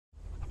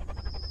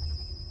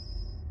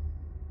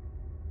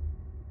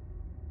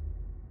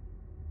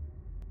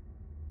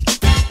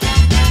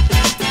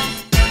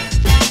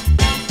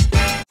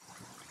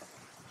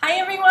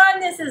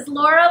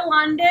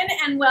London,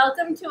 and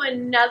welcome to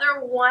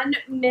another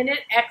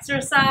 1-minute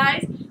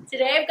exercise.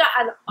 Today I've got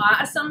an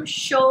awesome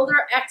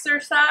shoulder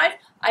exercise.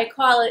 I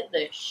call it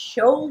the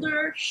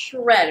shoulder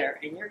shredder,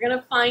 and you're going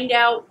to find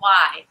out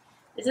why.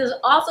 This is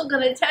also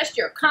going to test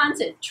your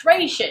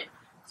concentration.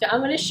 So I'm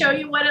going to show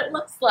you what it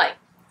looks like.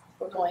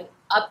 We're going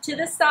up to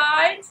the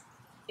sides,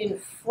 in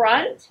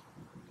front,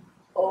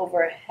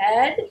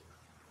 overhead,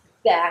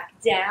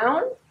 back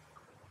down,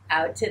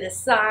 out to the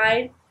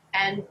side,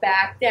 and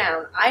back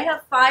down. I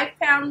have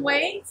 5-pound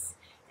weights,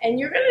 and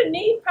you're going to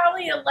need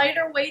probably a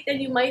lighter weight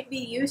than you might be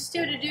used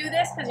to do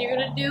this, because you're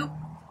going to do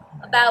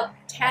about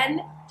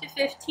 10 to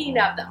 15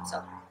 of them.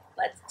 So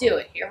let's do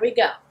it. Here we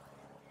go.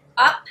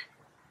 Up,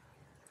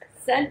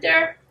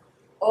 center,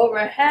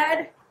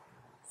 overhead,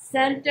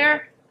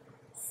 center,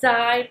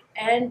 side,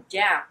 and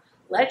down.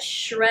 Let's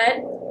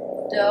shred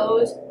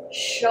those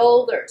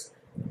shoulders.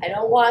 I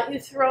don't want you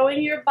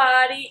throwing your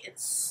body.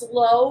 It's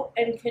slow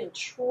and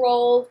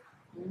controlled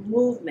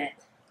movement.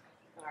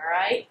 All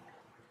right?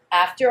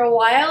 After a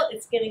while,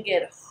 it's going to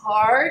get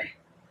hard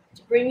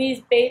to bring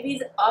these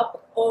babies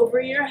up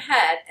over your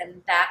head,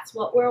 and that's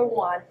what we're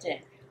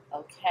wanting.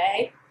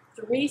 Okay?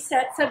 3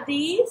 sets of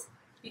these.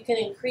 You can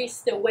increase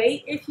the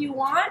weight if you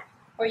want,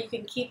 or you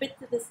can keep it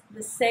to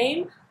the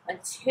same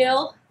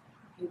until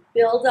you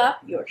build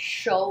up your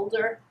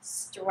shoulder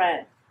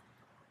strength.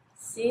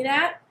 See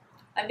that?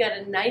 I've got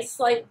a nice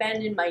slight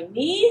bend in my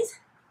knees.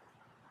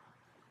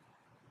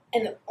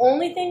 And the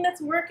only thing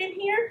that's working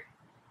here,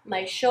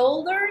 my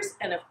shoulders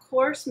and of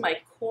course my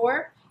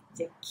core,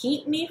 to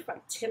keep me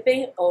from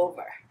tipping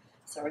over.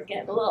 So we're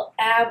getting a little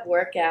ab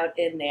workout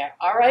in there.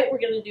 All right, we're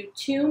going to do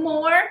 2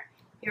 more.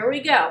 Here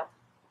we go.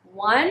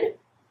 1.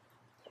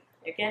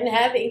 They're getting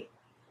heavy.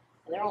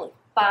 And they're only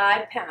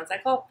 5 pounds. I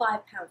call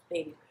 5 pounds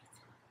baby weight.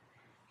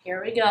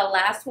 Here we go.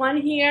 Last one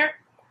here.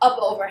 Up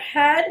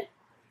overhead,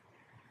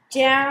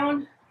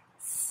 down,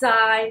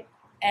 side,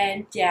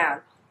 and down.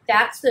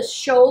 That's the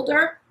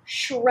shoulder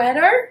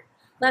shredder.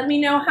 Let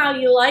me know how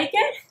you like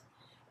it.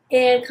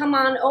 And come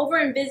on over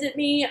and visit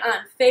me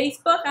on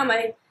Facebook on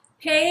my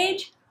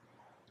page,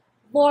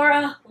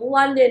 Laura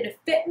London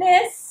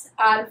Fitness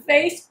on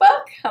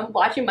Facebook. I'm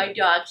watching my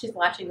dog. She's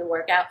watching the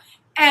workout.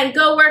 And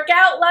go work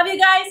out. Love you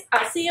guys.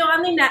 I'll see you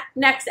on the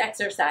next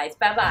exercise.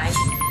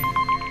 Bye-bye.